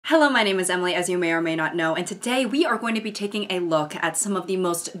Hello, my name is Emily, as you may or may not know, and today we are going to be taking a look at some of the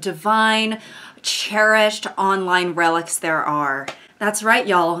most divine, cherished online relics there are. That's right,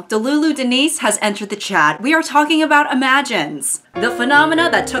 y'all. Delulu Denise has entered the chat. We are talking about Imagines, the phenomena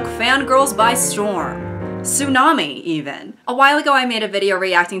that took fangirls by storm. Tsunami, even. A while ago, I made a video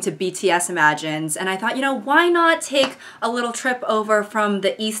reacting to BTS Imagines, and I thought, you know, why not take a little trip over from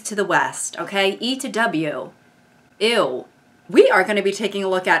the east to the west, okay? E to W. Ew. We are going to be taking a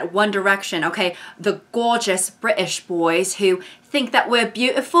look at One Direction, okay? The gorgeous British boys who think that we're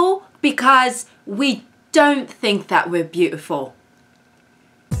beautiful because we don't think that we're beautiful.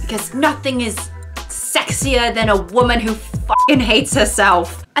 Because nothing is sexier than a woman who fucking hates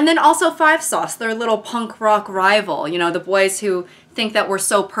herself. And then also Five Sauce, their little punk rock rival. You know, the boys who think that we're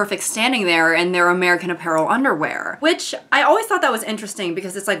so perfect standing there in their American Apparel underwear. Which, I always thought that was interesting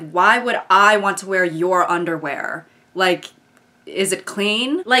because it's like, why would I want to wear your underwear? Like, is it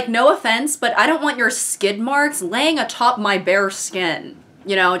clean? Like, no offense, but I don't want your skid marks laying atop my bare skin.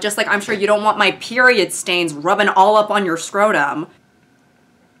 You know, just like I'm sure you don't want my period stains rubbing all up on your scrotum.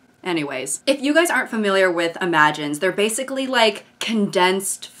 Anyways, if you guys aren't familiar with Imagines, they're basically like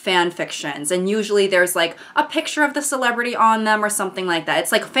condensed fan fictions, and usually there's like a picture of the celebrity on them or something like that.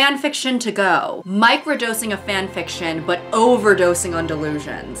 It's like fan fiction to go. Microdosing of fan fiction, but overdosing on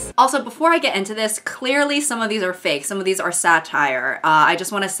delusions. Also, before I get into this, clearly some of these are fake, some of these are satire. I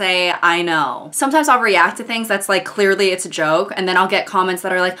just want to say, I know. Sometimes I'll react to things that's like, clearly it's a joke, and then I'll get comments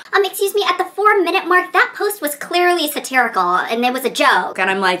that are like, excuse me, at the 4-minute mark, that post was clearly satirical, and it was a joke. And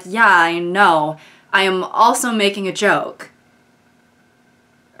I'm like, yeah, I know. I am also making a joke.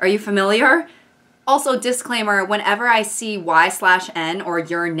 Are you familiar? Also, disclaimer, whenever I see Y/N or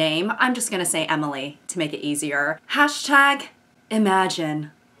your name, I'm just gonna say Emily to make it easier. Hashtag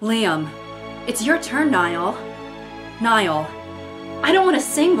Imagine. Liam, it's your turn, Niall. Niall, I don't want to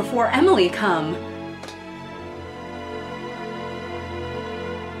sing before Emily come.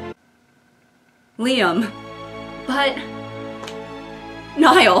 Liam, but...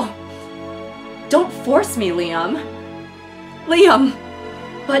 Niall, don't force me, Liam. Liam,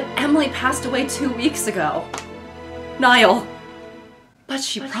 but Emily passed away 2 weeks ago. Niall, but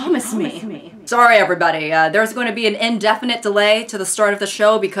she promised me. Sorry, everybody. There's going to be an indefinite delay to the start of the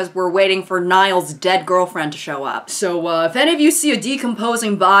show because we're waiting for Niall's dead girlfriend to show up. So, if any of you see a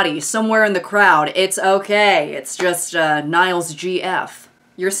decomposing body somewhere in the crowd, it's okay. It's just, Niall's GF.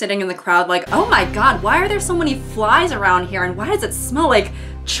 You're sitting in the crowd like, oh my god, why are there so many flies around here and why does it smell like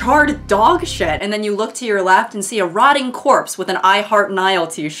charred dog shit? And then you look to your left and see a rotting corpse with an I Heart Niall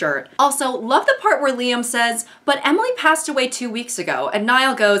t-shirt. Also, love the part where Liam says, but Emily passed away 2 weeks ago, and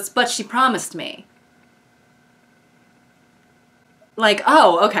Niall goes, but she promised me. Like,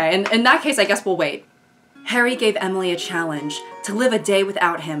 oh, okay, in that case I guess we'll wait. Harry gave Emily a challenge, to live a day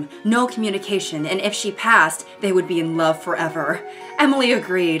without him, no communication, and if she passed, they would be in love forever. Emily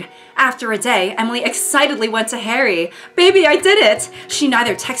agreed. After a day, Emily excitedly went to Harry. Baby, I did it! She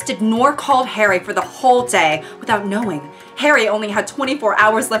neither texted nor called Harry for the whole day without knowing. Harry only had 24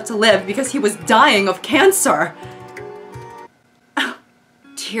 hours left to live because he was dying of cancer.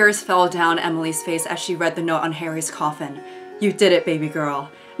 Tears fell down Emily's face as she read the note on Harry's coffin. You did it, baby girl.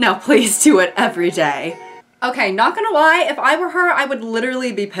 Now please do it every day. Okay, not gonna lie, if I were her, I would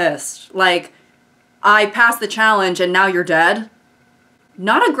literally be pissed. Like, I passed the challenge and now you're dead?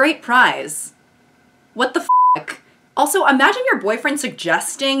 Not a great prize. What the f***? Also, imagine your boyfriend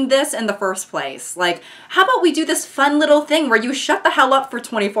suggesting this in the first place. Like, how about we do this fun little thing where you shut the hell up for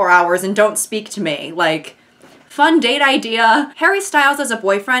 24 hours and don't speak to me? Like, fun date idea. Harry Styles as a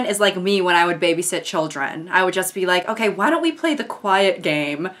boyfriend is like me when I would babysit children. I would just be like, okay, why don't we play the quiet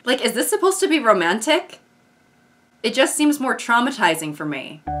game? Like, is this supposed to be romantic? It just seems more traumatizing for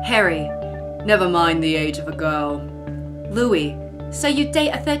me. Harry, never mind the age of a girl. Louis, so you date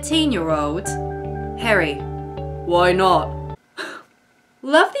a 13-year-old? Harry, why not?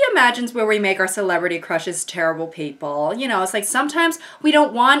 Love the Imagines where we make our celebrity crushes terrible people. You know, it's like sometimes we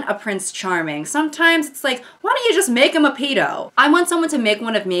don't want a Prince Charming. Sometimes it's like, why don't you just make him a pedo? I want someone to make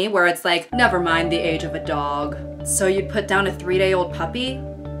one of me where it's like, never mind the age of a dog. So you'd put down a 3-day-old puppy?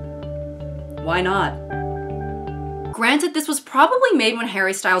 Why not? Granted, this was probably made when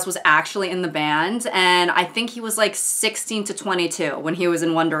Harry Styles was actually in the band, and I think he was like 16 to 22 when he was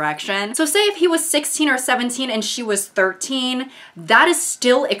in One Direction. So say if he was 16 or 17 and she was 13, that is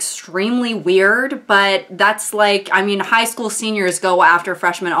still extremely weird, but that's like, I mean, high school seniors go after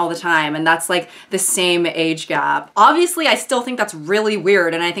freshmen all the time, and that's like the same age gap. Obviously, I still think that's really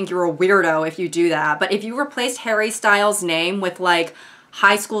weird, and I think you're a weirdo if you do that, but if you replaced Harry Styles' name with like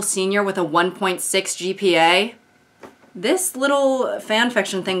high school senior with a 1.6 GPA, This little fan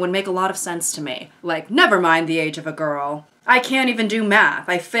fiction thing would make a lot of sense to me. Like, never mind the age of a girl. I can't even do math.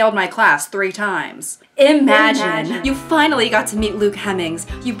 I failed my class 3 times. Imagine you finally got to meet Luke Hemmings.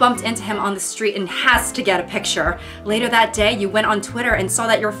 You bumped into him on the street and has to get a picture. Later that day, you went on Twitter and saw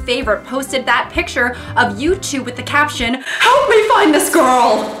that your favorite posted that picture of you two with the caption, "Help me find this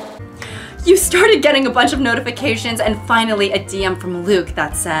girl!" You started getting a bunch of notifications and finally a DM from Luke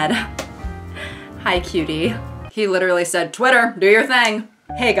that said, "Hi, cutie." He literally said, "Twitter, do your thing."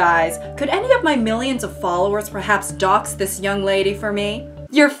 Hey guys, could any of my millions of followers perhaps dox this young lady for me?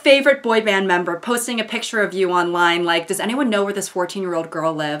 Your favorite boy band member posting a picture of you online like, does anyone know where this 14-year-old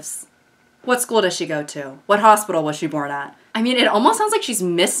girl lives? What school does she go to? What hospital was she born at? I mean, it almost sounds like she's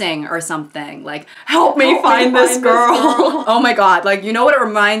missing or something. Like, help me find this girl. Oh my god, like, you know what it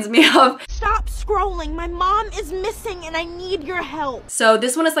reminds me of? Stop scrolling, my mom is missing and I need your help. So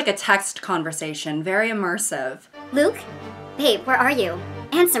this one is like a text conversation, very immersive. Luke? Babe, where are you?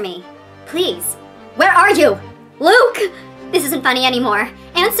 Answer me. Please. Where are you? Luke! This isn't funny anymore.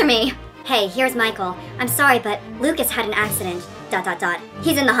 Answer me. Hey, here's Michael. I'm sorry, but Lucas had an accident. ...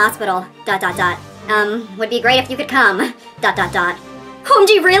 He's in the hospital. ... Would be great if you could come. ...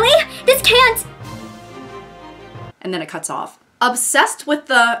 OMG, really? This can't... And then it cuts off. Obsessed with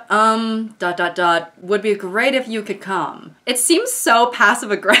the, ... would be great if you could come. It seems so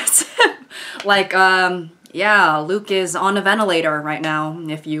passive-aggressive. Like, yeah, Luke is on a ventilator right now,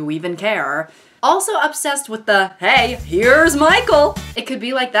 if you even care. Also obsessed with the, hey, here's Michael. It could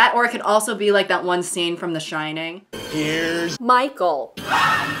be like that, or it could also be like that one scene from The Shining. Here's Michael.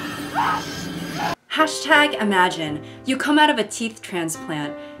 Hashtag imagine. You come out of a teeth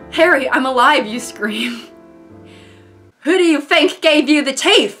transplant. Harry, I'm alive, you scream. Who do you think gave you the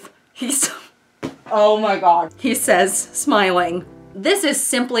teeth? Oh my god. He says, smiling. This is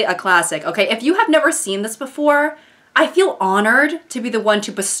simply a classic, okay? If you have never seen this before, I feel honored to be the one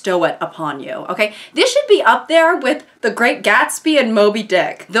to bestow it upon you, okay? This should be up there with The Great Gatsby and Moby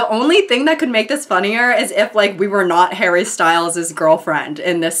Dick. The only thing that could make this funnier is if, like, we were not Harry Styles' girlfriend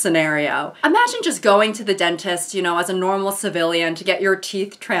in this scenario. Imagine just going to the dentist, you know, as a normal civilian to get your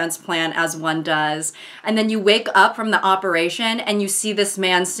teeth transplant as one does, and then you wake up from the operation and you see this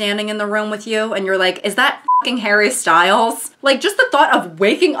man standing in the room with you and you're like, is that fucking Harry Styles? Like, just the thought of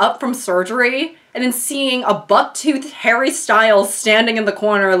waking up from surgery and then seeing a buck-toothed Harry Styles standing in the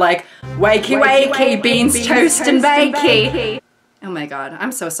corner like, wakey wakey, beans, toast and bakey. Oh my god,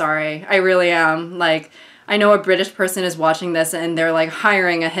 I'm so sorry. I really am. Like, I know a British person is watching this and they're like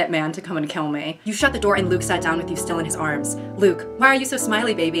hiring a hitman to come and kill me. You shut the door and Luke sat down with you still in his arms. Luke, why are you so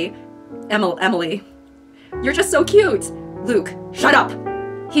smiley, baby? Emily, you're just so cute. Luke, shut up.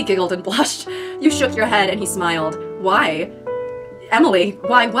 He giggled and blushed. You shook your head and he smiled. Why? Emily,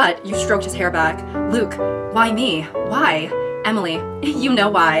 why what? You stroked his hair back. Luke, why me? Why? Emily, you know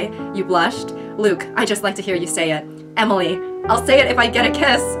why. You blushed. Luke, I just like to hear you say it. Emily, I'll say it if I get a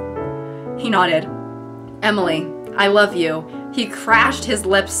kiss. He nodded. Emily, I love you. He crashed his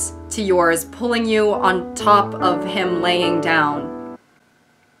lips to yours, pulling you on top of him laying down.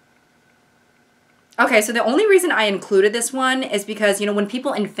 Okay, so the only reason I included this one is because, you know, when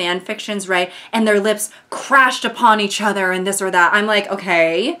people in fan fictions write and their lips crashed upon each other and this or that, I'm like,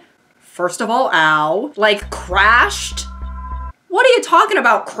 okay, first of all, ow. Like, crashed? What are you talking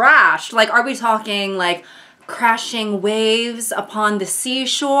about, crashed? Like, are we talking, like, crashing waves upon the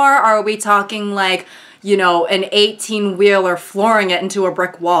seashore? Or are we talking, like, you know, an 18-wheeler flooring it into a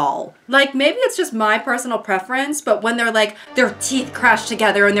brick wall? Like, maybe it's just my personal preference, but when they're like, their teeth crashed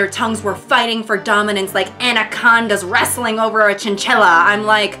together and their tongues were fighting for dominance like anacondas wrestling over a chinchilla, I'm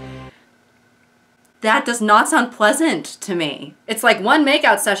like, that does not sound pleasant to me. It's like one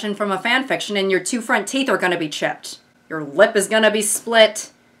makeout session from a fanfiction and your 2 front teeth are gonna be chipped. Your lip is gonna be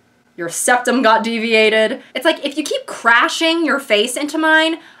split. Your septum got deviated. It's like, if you keep crashing your face into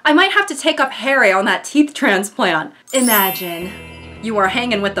mine, I might have to take up Harry on that teeth transplant. Imagine you are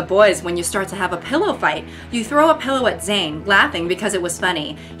hanging with the boys when you start to have a pillow fight. You throw a pillow at Zane, laughing because it was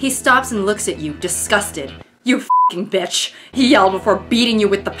funny. He stops and looks at you, disgusted. You f***ing bitch, he yelled before beating you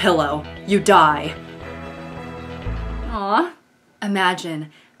with the pillow. You die. Aww.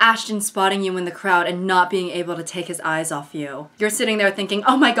 Imagine Ashton spotting you in the crowd and not being able to take his eyes off you. You're sitting there thinking,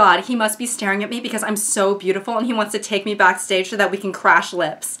 oh my god, he must be staring at me because I'm so beautiful and he wants to take me backstage so that we can crash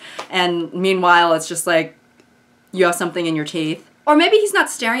lips. And meanwhile, it's just like, you have something in your teeth. Or maybe he's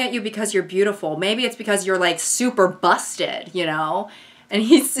not staring at you because you're beautiful. Maybe it's because you're like super busted, you know? And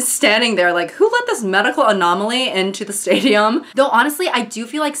he's just standing there like, who let this medical anomaly into the stadium? Though honestly, I do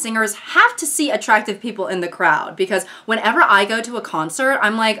feel like singers have to see attractive people in the crowd, because whenever I go to a concert,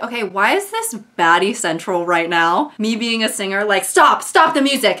 I'm like, okay, why is this baddie central right now? Me being a singer, like, stop the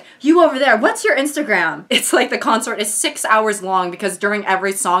music. You over there, what's your Instagram? It's like the concert is 6 hours long because during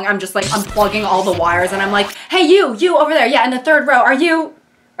every song, I'm just like unplugging all the wires and I'm like, hey, you over there, yeah, in the third row, are you?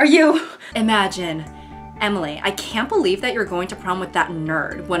 Imagine. Emily, I can't believe that you're going to prom with that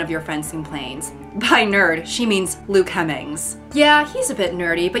nerd, one of your friends complains. By nerd, she means Luke Hemmings. Yeah, he's a bit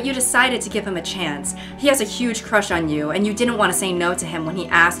nerdy, but you decided to give him a chance. He has a huge crush on you, and you didn't want to say no to him when he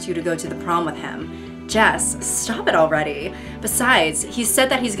asked you to go to the prom with him. Jess, stop it already. Besides, he said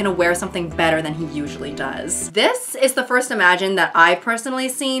that he's gonna wear something better than he usually does. This is the first Imagine that I've personally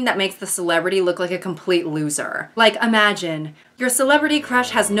seen that makes the celebrity look like a complete loser. Like, imagine, your celebrity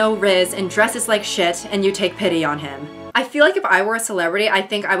crush has no riz and dresses like shit and you take pity on him. I feel like if I were a celebrity, I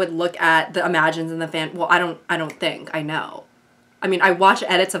think I would look at the Imagines and the fan, well, I don't think, I know. I mean, I watch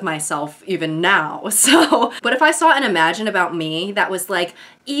edits of myself even now, so. But if I saw an Imagine about me that was like,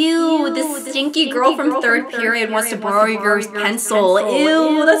 ew, this stinky girl from third period wants to borrow your pencil.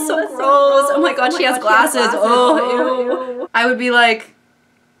 Ew, that's so gross. Oh my god, she has glasses. Oh, ew. I would be like,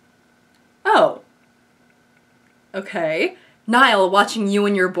 oh, okay. Niall watching you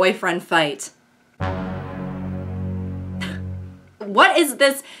and your boyfriend fight. What is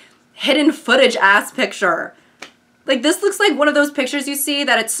this hidden footage ass picture? Like, this looks like one of those pictures you see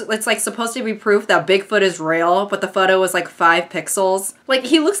that it's like supposed to be proof that Bigfoot is real, but the photo was like 5 pixels. Like,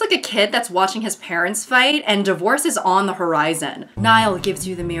 he looks like a kid that's watching his parents fight and divorce is on the horizon. Niall gives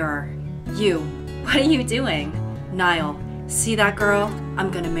you the mirror. You, what are you doing? Niall, see that girl? I'm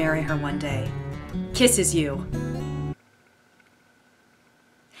gonna marry her one day. Kisses you.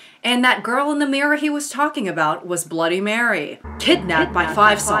 And that girl in the mirror he was talking about was Bloody Mary, kidnapped by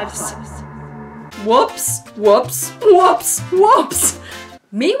Five Sauce. Whoops, whoops, whoops, whoops.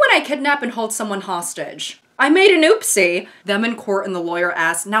 Me when I kidnap and hold someone hostage. I made an oopsie. Them in court and the lawyer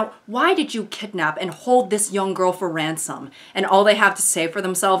asks, now why did you kidnap and hold this young girl for ransom? And all they have to say for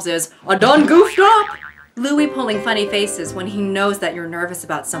themselves is, I done goofed up. Louis pulling funny faces when he knows that you're nervous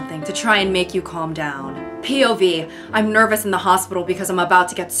about something to try and make you calm down. POV, I'm nervous in the hospital because I'm about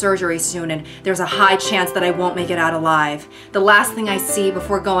to get surgery soon and there's a high chance that I won't make it out alive. The last thing I see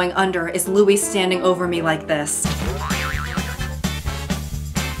before going under is Louis standing over me like this.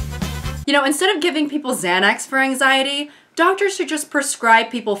 You know, instead of giving people Xanax for anxiety, doctors should just prescribe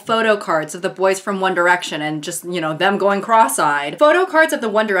people photo cards of the boys from One Direction and just, you know, them going cross-eyed. Photo cards of the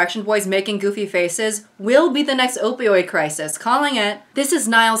One Direction boys making goofy faces will be the next opioid crisis, calling it. This is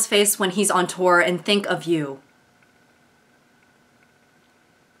Niall's face when he's on tour and think of you.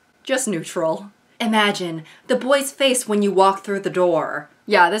 Just neutral. Imagine the boy's face when you walk through the door.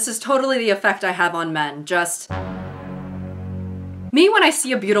 Yeah, this is totally the effect I have on men, just me when I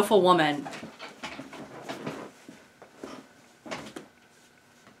see a beautiful woman.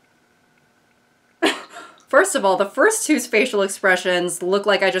 First of all, the first two's facial expressions look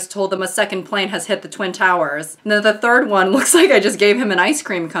like I just told them a second plane has hit the Twin Towers. And then the third one looks like I just gave him an ice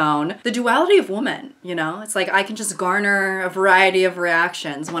cream cone. The duality of woman, you know? It's like I can just garner a variety of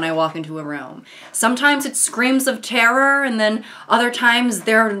reactions when I walk into a room. Sometimes it's screams of terror, and then other times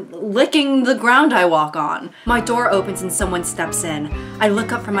they're licking the ground I walk on. My door opens and someone steps in. I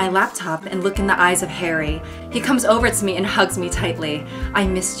look up from my laptop and look in the eyes of Harry. He comes over to me and hugs me tightly. I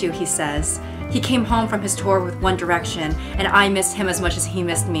missed you, he says. He came home from his tour with One Direction, and I missed him as much as he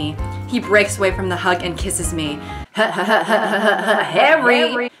missed me. He breaks away from the hug and kisses me.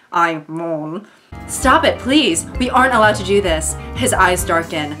 Harry! I moan. Stop it, please. We aren't allowed to do this. His eyes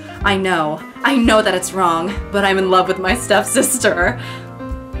darken. I know that it's wrong, but I'm in love with my stepsister.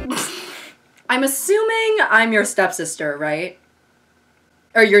 I'm assuming I'm your stepsister, right?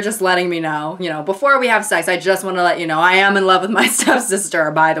 Or you're just letting me know, you know, before we have sex, I just want to let you know I am in love with my stepsister,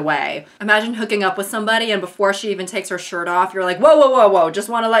 by the way. Imagine hooking up with somebody and before she even takes her shirt off, you're like, whoa, whoa, whoa, whoa, just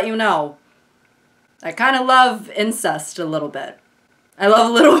want to let you know. I kind of love incest a little bit. I love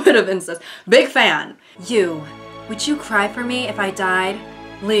a little bit of incest. Big fan. You, would you cry for me if I died?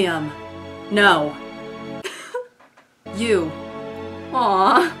 Liam, no. You,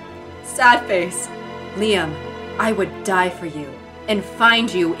 aw, sad face. Liam, I would die for you. And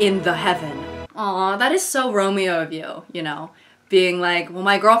find you in the heaven. Aw, that is so Romeo of you, you know? Being like, well,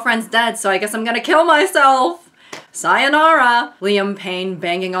 my girlfriend's dead, so I guess I'm gonna kill myself. sayonara. Liam Payne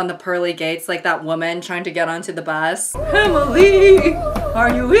banging on the pearly gates like that woman trying to get onto the bus. Emily,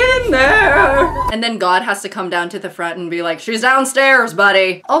 are you in there? And then God has to come down to the front and be like, she's downstairs,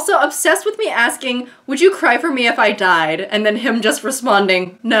 buddy. Also obsessed with me asking, would you cry for me if I died? And then him just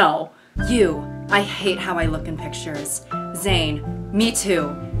responding, no. You, I hate how I look in pictures. Zane, me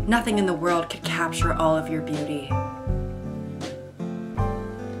too. Nothing in the world could capture all of your beauty.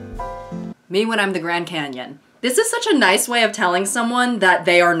 Me when I'm the Grand Canyon. This is such a nice way of telling someone that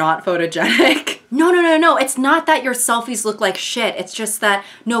they are not photogenic. No, it's not that your selfies look like shit. It's just that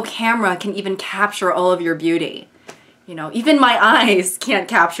no camera can even capture all of your beauty. You know, even my eyes can't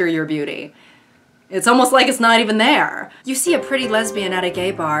capture your beauty. It's almost like it's not even there. You see a pretty lesbian at a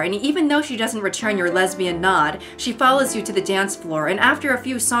gay bar, and even though she doesn't return your lesbian nod, she follows you to the dance floor, and after a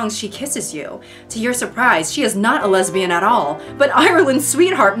few songs, she kisses you. To your surprise, she is not a lesbian at all, but Ireland's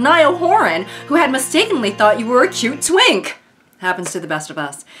sweetheart, Niall Horan, who had mistakenly thought you were a cute twink. Happens to the best of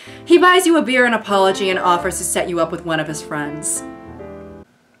us. He buys you a beer and apology and offers to set you up with one of his friends.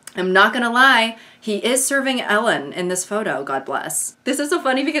 I'm not gonna lie, he is serving Ellen in this photo, God bless. This is so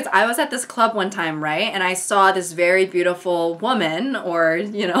funny because I was at this club one time, right? And I saw this very beautiful woman, or,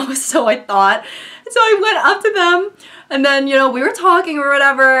 you know, so I thought. So I went up to them and then, you know, we were talking or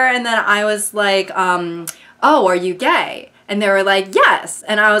whatever. And then I was like, oh, are you gay? And they were like, yes.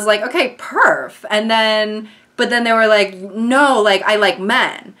 And I was like, okay, perf. And then, but then they were like, no, like I like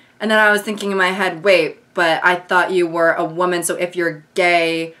men. And then I was thinking in my head, wait, but I thought you were a woman, so if you're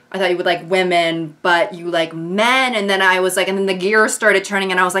gay, I thought you would like women, but you like men. And then I was like, and then the gears started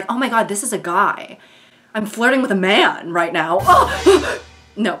turning and I was like, oh my God, this is a guy. I'm flirting with a man right now. Oh!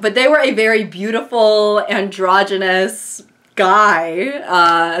 No, but they were a very beautiful, androgynous guy.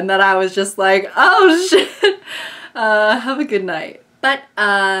 And then I was just like, oh shit. Have a good night. But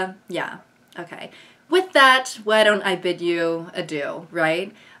yeah, okay. With that, why don't I bid you adieu,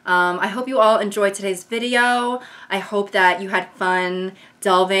 right? I hope you all enjoyed today's video. I hope that you had fun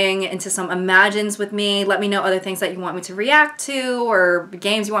delving into some imagines with me. Let me know other things that you want me to react to or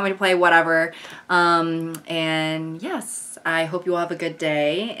games you want me to play, whatever. And yes, I hope you all have a good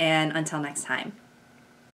day, and until next time.